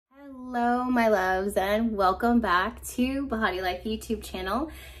Hello, my loves, and welcome back to BehatiLife YouTube channel.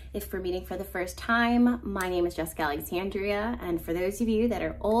 If we're meeting for the first time, my name is Jessica Alexandria, and for those of you that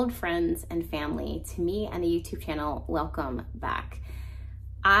are old friends and family to me and the YouTube channel, welcome back.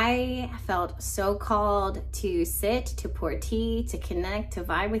 I felt so called to sit, to pour tea, to connect, to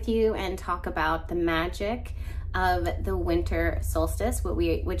vibe with you, and talk about the magic of the winter solstice,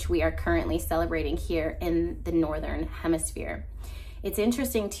 which we are currently celebrating here in the Northern Hemisphere. It's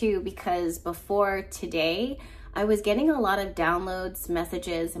interesting too, because before today, I was getting a lot of downloads,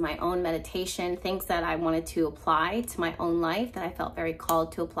 messages in my own meditation, things that I wanted to apply to my own life, that I felt very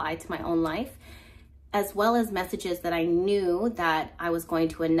called to apply to my own life, as well as messages that I knew that I was going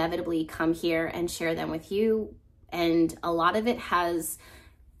to inevitably come here and share them with you. And a lot of it has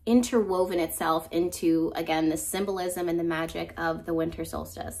interwoven itself into, again, the symbolism and the magic of the winter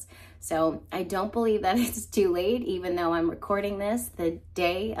solstice. So I don't believe that it's too late, even though I'm recording this the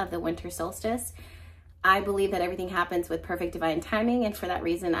day of the winter solstice. I believe that everything happens with perfect divine timing, and for that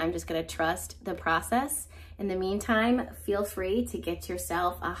reason, I'm just going to trust the process. In the meantime, feel free to get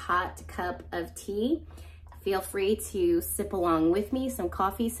yourself a hot cup of tea. Feel free to sip along with me, some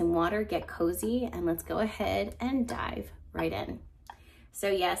coffee, some water, get cozy, and let's go ahead and dive right in. So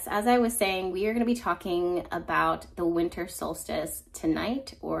yes, as I was saying, we are going to be talking about the winter solstice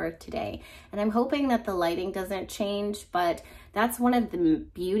tonight or today. And I'm hoping that the lighting doesn't change, but that's one of the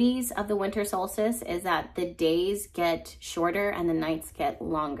beauties of the winter solstice, is that the days get shorter and the nights get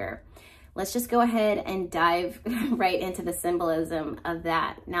longer. Let's just go ahead and dive right into the symbolism of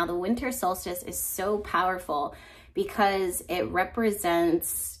that. Now, the winter solstice is so powerful because it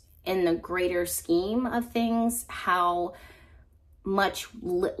represents, in the greater scheme of things, how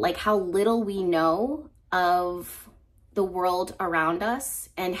little we know of the world around us,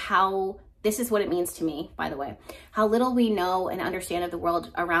 and how, this is what it means to me, by the way, how little we know and understand of the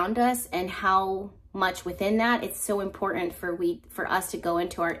world around us, and how much within that it's so important for us to go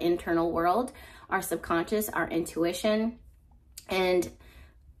into our internal world, our subconscious, our intuition, and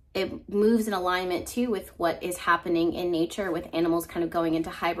it moves in alignment too with what is happening in nature, with animals kind of going into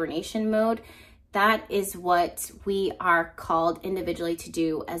hibernation mode. That is what we are called individually to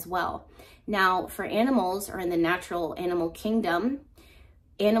do as well. Now, for animals, or in the natural animal kingdom,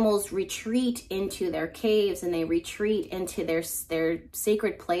 animals retreat into their caves and they retreat into their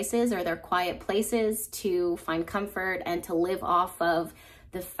sacred places or their quiet places to find comfort and to live off of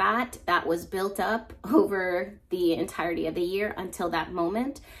the fat that was built up over the entirety of the year until that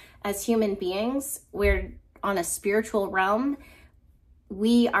moment. As human beings, we're on a spiritual realm.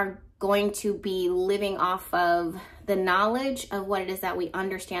 We are going to be living off of the knowledge of what it is that we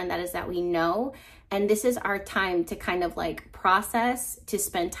understand, that is that we know. And this is our time to kind of like process, to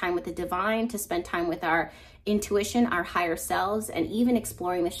spend time with the divine, to spend time with our intuition, our higher selves, and even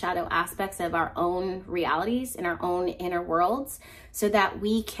exploring the shadow aspects of our own realities and our own inner worlds, so that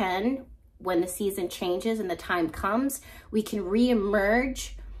we can, when the season changes and the time comes, we can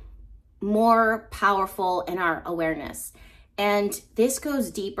re-emerge more powerful in our awareness. And this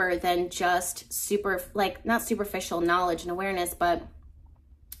goes deeper than just not superficial knowledge and awareness, but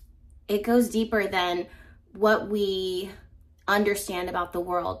it goes deeper than what we understand about the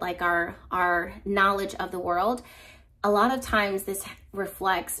world, like our knowledge of the world. A lot of times this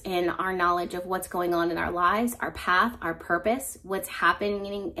reflects in our knowledge of what's going on in our lives, our path, our purpose, what's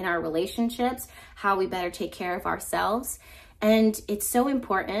happening in our relationships, how we better take care of ourselves. And it's so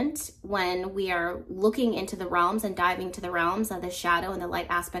important when we are looking into the realms and diving to the realms of the shadow and the light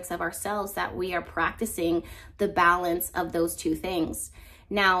aspects of ourselves, that we are practicing the balance of those two things.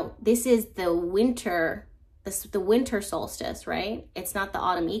 Now, this is the winter solstice, right? It's not the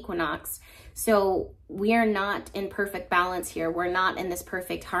autumn equinox. So we are not in perfect balance here. We're not in this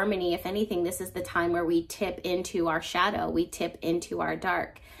perfect harmony. If anything, this is the time where we tip into our shadow, we tip into our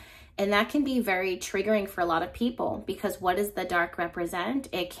dark. And that can be very triggering for a lot of people, because what does the dark represent?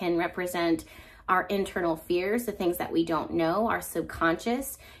 It can represent our internal fears, the things that we don't know, our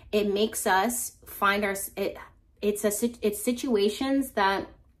subconscious. It makes us find it's situations that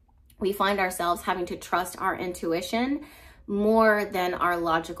we find ourselves having to trust our intuition more than our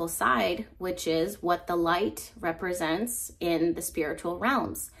logical side, which is what the light represents in the spiritual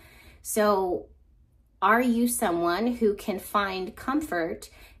realms. So are you someone who can find comfort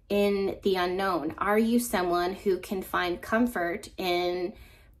in the unknown? Are you someone who can find comfort in,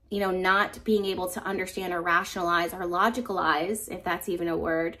 not being able to understand or rationalize or logicalize, if that's even a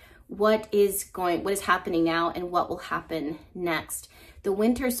word, what is happening now and what will happen next? The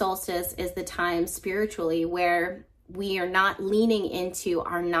winter solstice is the time spiritually where we are not leaning into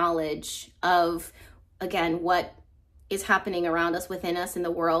our knowledge of, again, what is happening around us, within us, in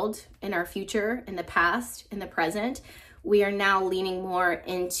the world, in our future, in the past, in the present, we are now leaning more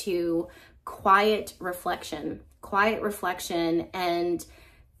into quiet reflection and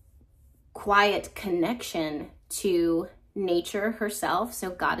quiet connection to nature herself.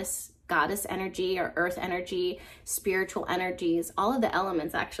 So goddess energy, or earth energy, spiritual energies, all of the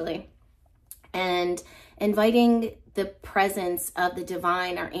elements actually. And inviting the presence of the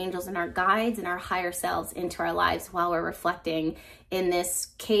divine, our angels and our guides and our higher selves into our lives while we're reflecting in this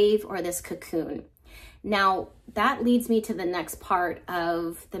cave or this cocoon. Now, that leads me to the next part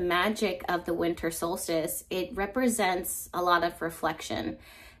of the magic of the winter solstice. It represents a lot of reflection.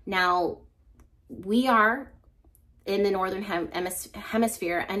 Now, we are in the northern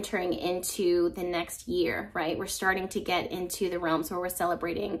hemisphere entering into the next year, right? We're starting to get into the realms where we're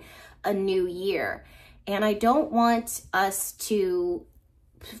celebrating a new year. And I don't want us to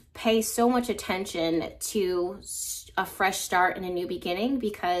pay so much attention to a fresh start and a new beginning,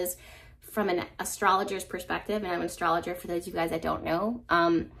 because from an astrologer's perspective, and I'm an astrologer for those of you guys that don't know,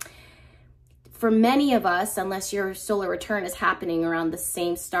 for many of us, unless your solar return is happening around the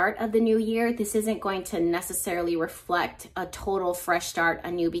same start of the new year, this isn't going to necessarily reflect a total fresh start, a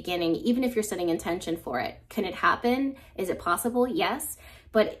new beginning, even if you're setting intention for it. Can it happen? Is it possible? Yes.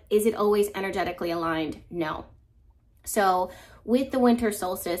 But is it always energetically aligned? No. So with the winter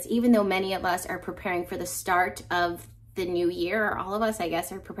solstice, even though many of us are preparing for the start of the new year, or all of us, I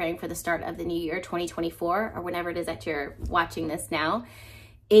guess, are preparing for the start of the new year, 2024, or whenever it is that you're watching this now,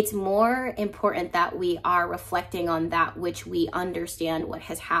 it's more important that we are reflecting on that which we understand what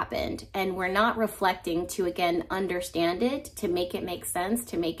has happened. And we're not reflecting to, again, understand it, to make it make sense,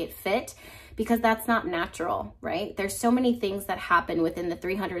 to make it fit, because that's not natural, right? There's so many things that happen within the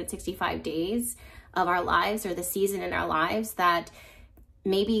 365 days of our lives, or the season in our lives, that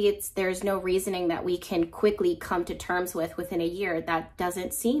maybe there's no reasoning that we can quickly come to terms with within a year. That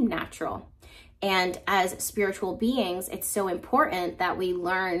doesn't seem natural. And as spiritual beings, it's so important that we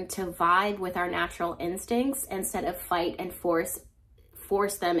learn to vibe with our natural instincts instead of fight and force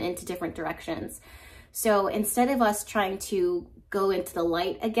them into different directions. So instead of us trying to go into the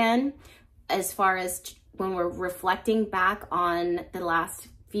light again, as far as when we're reflecting back on the last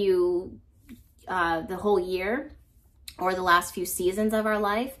few, the whole year, or the last few seasons of our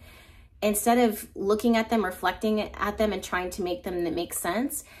life, instead of looking at them, reflecting at them, and trying to make them make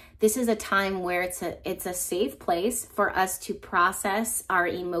sense, this is a time where it's a safe place for us to process our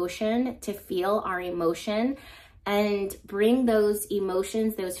emotion, to feel our emotion, and bring those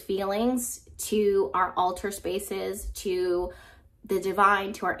emotions, those feelings, to our altar spaces, to the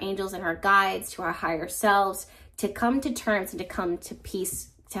divine, to our angels and our guides, to our higher selves, to come to terms and to come to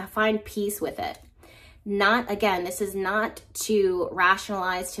peace, to find peace with it. Not, again, this is not to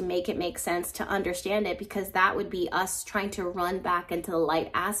rationalize, to make it make sense, to understand it, because that would be us trying to run back into the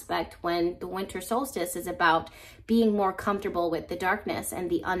light aspect, when the winter solstice is about being more comfortable with the darkness and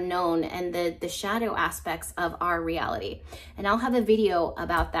the unknown and the shadow aspects of our reality. And I'll have a video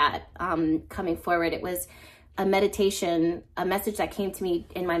about that coming forward. It was a meditation, a message that came to me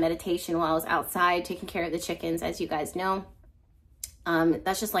in my meditation while I was outside taking care of the chickens, as you guys know.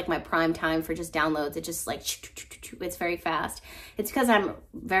 That's just like my prime time for just downloads. It just like, it's very fast. It's because I'm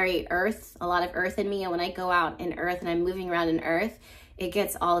very earth, a lot of earth in me. And when I go out in earth and I'm moving around in earth, it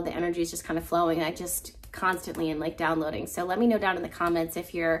gets all of the energies just kind of flowing. I just constantly am like downloading. So let me know down in the comments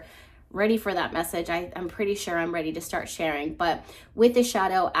if you're ready for that message. I'm pretty sure I'm ready to start sharing. But with the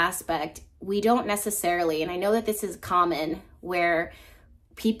shadow aspect, we don't necessarily, and I know that this is common, where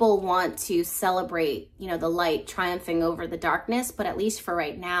people want to celebrate, you know, the light triumphing over the darkness, but at least for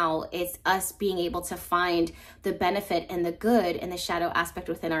right now, it's us being able to find the benefit and the good in the shadow aspect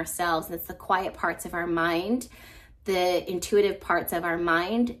within ourselves. And it's the quiet parts of our mind, the intuitive parts of our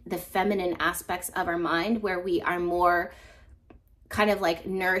mind, the feminine aspects of our mind, where we are more kind of like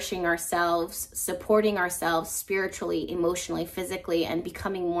nourishing ourselves, supporting ourselves spiritually, emotionally, physically, and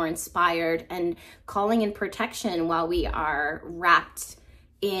becoming more inspired and calling in protection while we are wrapped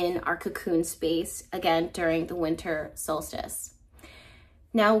in our cocoon space, again, during the winter solstice.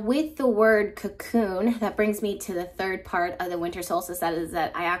 Now, with the word cocoon, that brings me to the third part of the winter solstice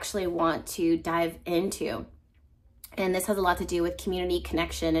that I actually want to dive into. And this has a lot to do with community,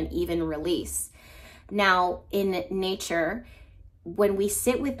 connection, and even release. Now, in nature, when we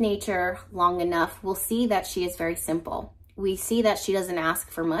sit with nature long enough, we'll see that she is very simple. We see that she doesn't ask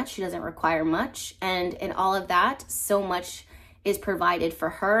for much, she doesn't require much, and in all of that, so much is provided for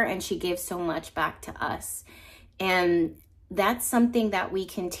her, and she gives so much back to us. And that's something that we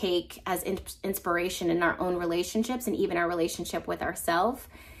can take as inspiration in our own relationships, and even our relationship with ourselves.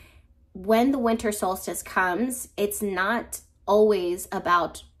 when the winter solstice comes, it's not always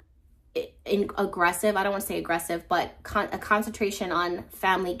about aggressive, I don't want to say aggressive, but a concentration on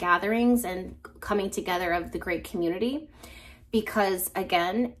family gatherings and coming together of the great community. Because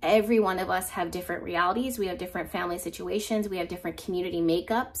again, every one of us have different realities. We have different family situations. We have different community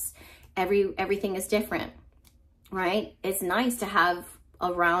makeups. Everything is different, right? It's nice to have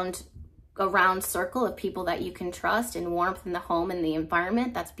a round circle of people that you can trust and warmth in the home and the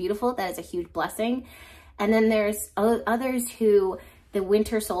environment. That's beautiful. That is a huge blessing. And then there's others who the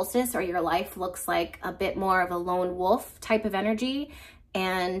winter solstice or your life looks like a bit more of a lone wolf type of energy.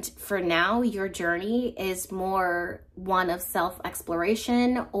 And for now, your journey is more one of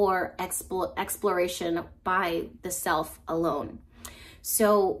self-exploration or exploration by the self alone.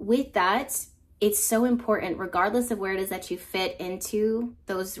 So with that, it's so important, regardless of where it is that you fit into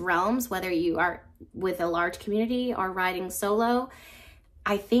those realms, whether you are with a large community or riding solo,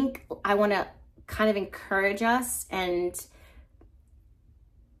 I think I want to kind of encourage us and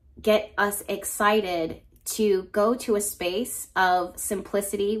get us excited to go to a space of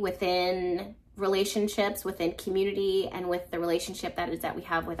simplicity within relationships, within community, and with the relationship that we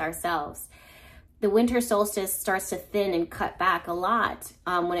have with ourselves. The winter solstice starts to thin and cut back a lot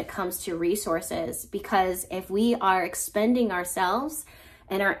when it comes to resources, because if we are expending ourselves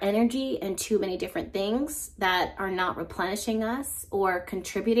and our energy in too many different things that are not replenishing us or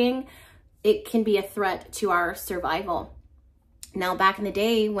contributing, it can be a threat to our survival. Now, back in the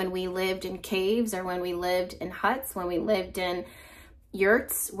day when we lived in caves or when we lived in huts, when we lived in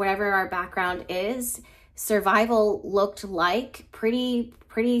yurts, wherever our background is, survival looked like pretty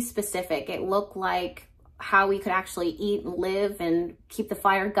specific. It looked like how we could actually eat and live and keep the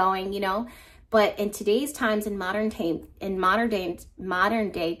fire going, you know. But in today's times, in modern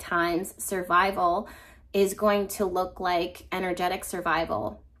day times, survival is going to look like energetic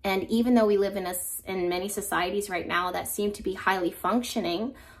survival. And even though we live in many societies right now that seem to be highly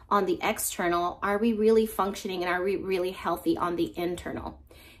functioning on the external, are we really functioning and are we really healthy on the internal?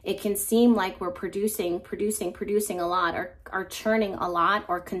 It can seem like we're producing a lot, or churning a lot,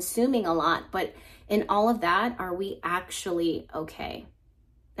 or consuming a lot, but in all of that, are we actually okay?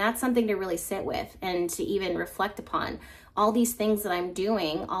 That's something to really sit with and to even reflect upon. All these things that I'm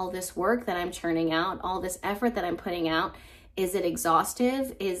doing, all this work that I'm churning out, all this effort that I'm putting out, is it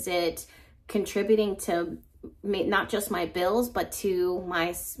exhaustive? Is it contributing to not just my bills, but to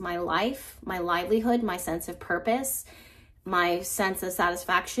my life, my livelihood, my sense of purpose, my sense of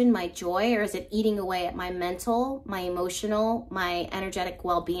satisfaction, my joy? Or is it eating away at my mental, my emotional, my energetic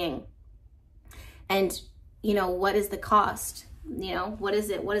well-being? And, you know, what is the cost? You know, what is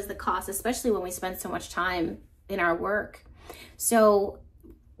it? What is the cost? Especially when we spend so much time in our work. So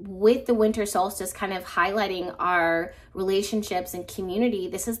with the winter solstice kind of highlighting our relationships and community,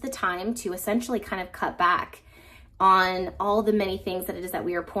 this is the time to essentially kind of cut back on all the many things that it is that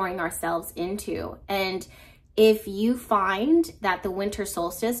we are pouring ourselves into. And if you find that the winter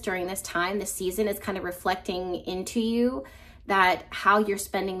solstice during this time, the season is kind of reflecting into you, that how you're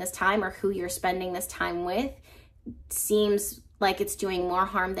spending this time or who you're spending this time with seems like it's doing more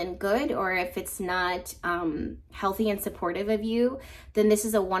harm than good, or if it's not healthy and supportive of you, then this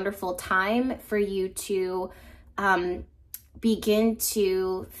is a wonderful time for you to begin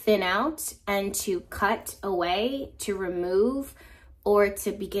to thin out and to cut away, to remove, or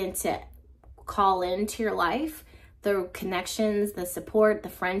to begin to call into your life the connections, the support, the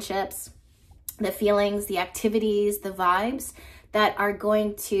friendships, the feelings, the activities, the vibes that are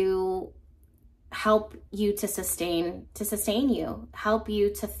going to help you to sustain you, help you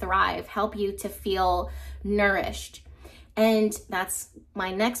to thrive, help you to feel nourished. And that's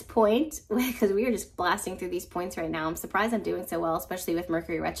my next point, because we are just blasting through these points right now. I'm surprised I'm doing so well, especially with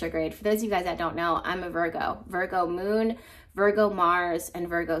Mercury retrograde. For those of you guys that don't know, I'm a Virgo moon, Virgo Mars, and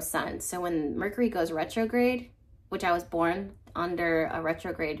Virgo sun. So when Mercury goes retrograde, which I was born under a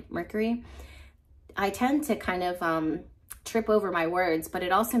retrograde Mercury, I tend to kind of trip over my words, but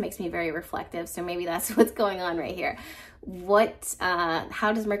it also makes me very reflective. So maybe that's what's going on right here.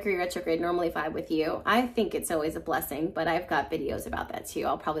 How does Mercury retrograde normally vibe with you? I think it's always a blessing, but I've got videos about that too.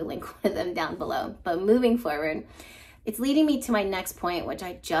 I'll probably link one of them down below. But moving forward, it's leading me to my next point, which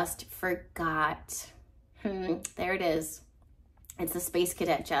I just forgot. There it is. It's the Space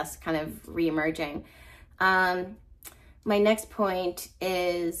Cadet just kind of re-emerging. My next point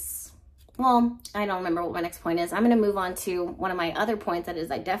is, well, I don't remember what my next point is. I'm going to move on to one of my other points, that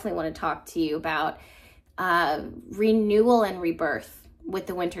is I definitely want to talk to you about renewal and rebirth with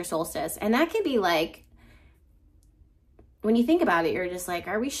the winter solstice. And that can be like, when you think about it, you're just like,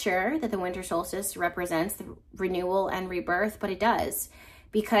 are we sure that the winter solstice represents the renewal and rebirth? But it does,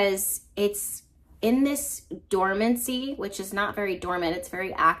 because it's in this dormancy, which is not very dormant, it's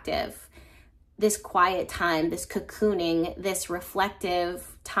very active. This quiet time, this cocooning, this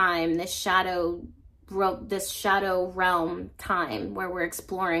reflective time, this shadow realm time where we're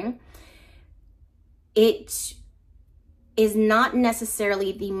exploring, it is not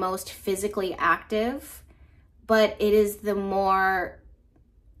necessarily the most physically active, but it is the more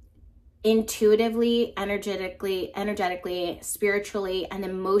intuitively, energetically, spiritually, and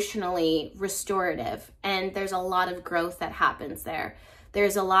emotionally restorative. And there's a lot of growth that happens there.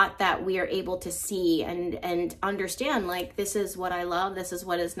 There's a lot that we are able to see and understand, like, this is what I love, this is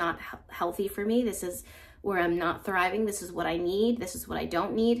what is not healthy for me, this is where I'm not thriving, this is what I need, this is what I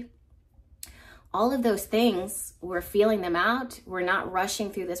don't need. All of those things, we're feeling them out. We're not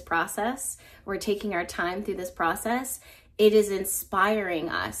rushing through this process. We're taking our time through this process. It is inspiring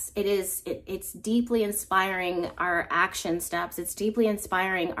us. It's deeply inspiring our action steps. It's deeply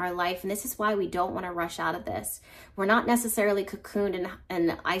inspiring our life. And this is why we don't want to rush out of this. We're not necessarily cocooned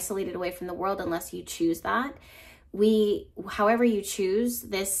and isolated away from the world unless you choose that. However you choose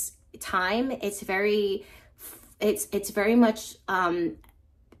this time, it's very much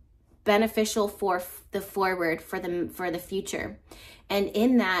beneficial for the forward, for the future. And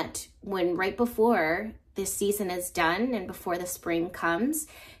in that, when right before this season is done and before the spring comes,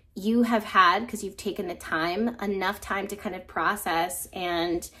 you have had, because you've taken the time, enough time to kind of process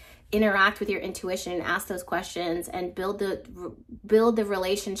and interact with your intuition and ask those questions and build the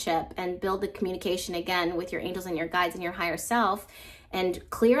relationship and build the communication again with your angels and your guides and your higher self, and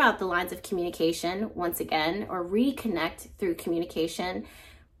clear out the lines of communication once again, or reconnect through communication.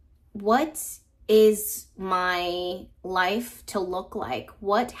 What is my life to look like?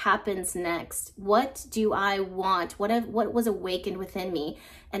 What happens next? What do I want? What was awakened within me?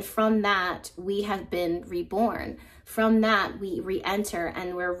 And from that, we have been reborn. From that, we re-enter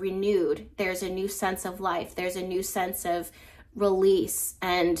and we're renewed. There's a new sense of life. There's a new sense of release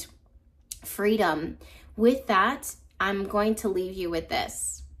and freedom. With that, I'm going to leave you with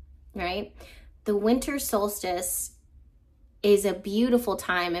this, right? The winter solstice is a beautiful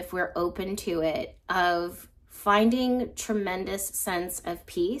time, if we're open to it, of finding tremendous sense of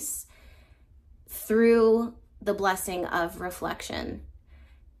peace through the blessing of reflection.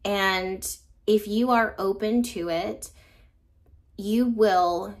 And if you are open to it, you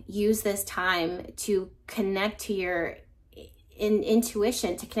will use this time to connect to your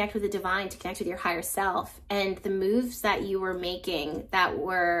intuition, to connect with the divine, to connect with your higher self. And the moves that you were making that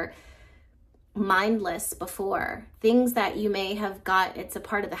were mindless before, things that you may have got, it's a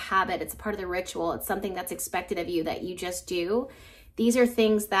part of the habit, it's a part of the ritual, it's something that's expected of you that you just do. These are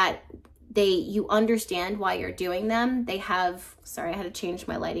things that you understand why you're doing them. They have, sorry, I had to change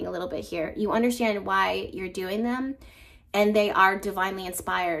my lighting a little bit here. You understand why you're doing them, and they are divinely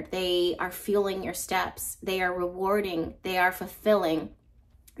inspired. They are fueling your steps. They are rewarding. They are fulfilling.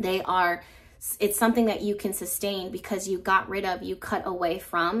 It's something that you can sustain because you got rid of, you cut away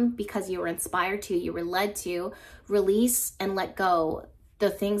from, because you were inspired to, you were led to release and let go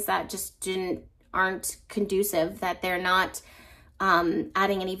the things that just aren't conducive, that they're not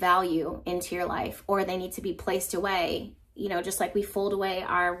adding any value into your life, or they need to be placed away. You know, just like we fold away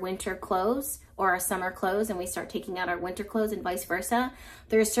our winter clothes or our summer clothes and we start taking out our winter clothes and vice versa.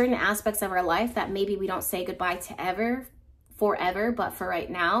 There are certain aspects of our life that maybe we don't say goodbye to forever, but for right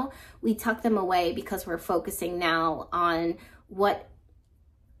now, we tuck them away because we're focusing now on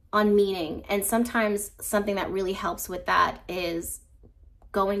meaning. And sometimes something that really helps with that is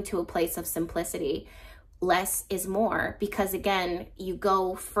going to a place of simplicity. Less is more, because again, you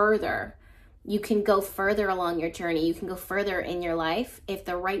go further. You can go further along your journey. You can go further in your life if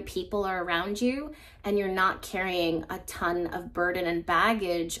the right people are around you and you're not carrying a ton of burden and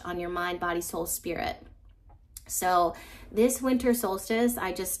baggage on your mind, body, soul, spirit. So this winter solstice,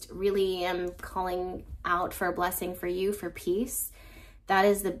 I just really am calling out for a blessing for you, for peace. That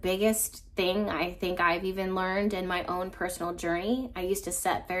is the biggest thing I think I've even learned in my own personal journey. I used to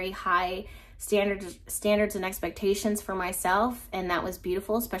set very high standards and expectations for myself, and that was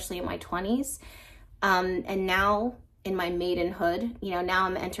beautiful, especially in my 20s. And now in my maidenhood, now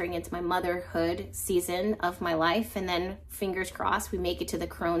I'm entering into my motherhood season of my life, and then fingers crossed we make it to the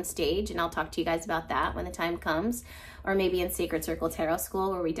crone stage, and I'll talk to you guys about that when the time comes, or maybe in Sacred Circle Tarot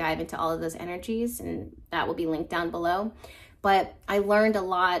School where we dive into all of those energies, and that will be linked down below. But I learned a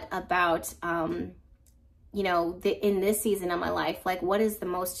lot about in this season of my life, like, what is the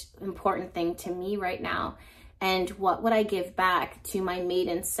most important thing to me right now? And what would I give back to my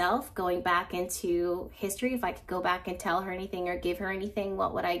maiden self, going back into history? If I could go back and tell her anything or give her anything,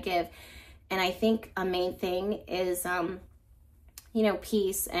 what would I give? And I think a main thing is you know,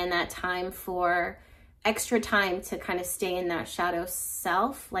 peace and that time for extra time to kind of stay in that shadow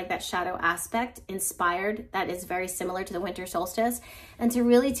self, like that shadow aspect, inspired, that is very similar to the winter solstice, and to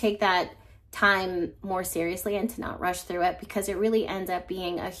really take that time more seriously and to not rush through it, because it really ends up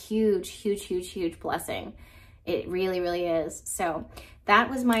being a huge, huge, huge, huge blessing. It really, really is. So that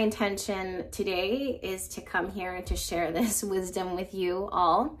was my intention today, is to come here and to share this wisdom with you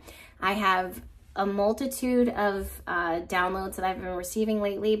all. I have a multitude of downloads that I've been receiving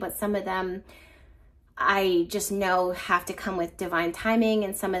lately, but some of them I just know have to come with divine timing,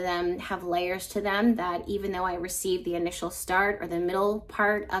 and some of them have layers to them that even though I received the initial start or the middle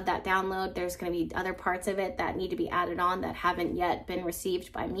part of that download, there's going to be other parts of it that need to be added on that haven't yet been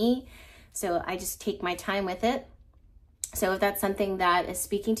received by me. So I just take my time with it. So if that's something that is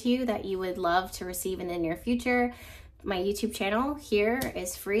speaking to you, that you would love to receive in the near future, my YouTube channel here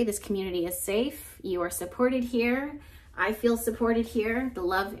is free. This community is safe. You are supported here. I feel supported here. The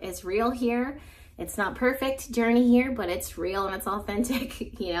love is real here. It's not perfect journey here, but it's real and it's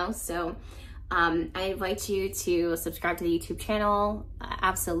authentic, you know? So I invite you to subscribe to the YouTube channel,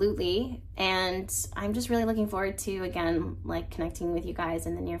 absolutely. And I'm just really looking forward to, again, like connecting with you guys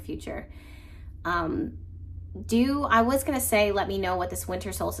in the near future. I was gonna say, let me know what this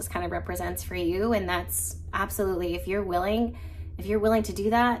winter solstice kind of represents for you. And that's absolutely, if you're willing to do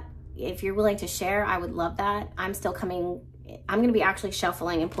that, if you're willing to share, I would love that. I'm going to be actually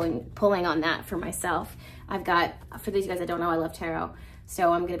shuffling and pulling on that for myself. I've got, for those of you guys that don't know, I love tarot.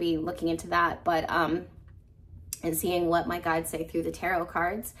 So I'm going to be looking into that, but, and seeing what my guides say through the tarot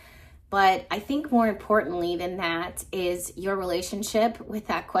cards. But I think more importantly than that is your relationship with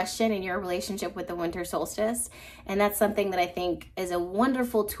that question and your relationship with the winter solstice. And that's something that I think is a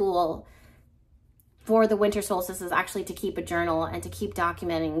wonderful tool for the winter solstice, is actually to keep a journal and to keep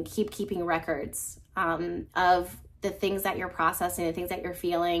documenting, keep keeping records of the things that you're processing, the things that you're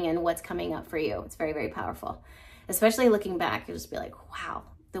feeling, and what's coming up for you. It's very, very powerful. Especially looking back, you'll just be like, wow,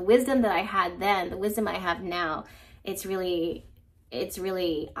 the wisdom that I had then, the wisdom I have now, it's really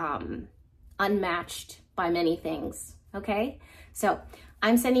unmatched by many things, okay? So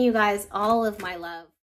I'm sending you guys all of my love.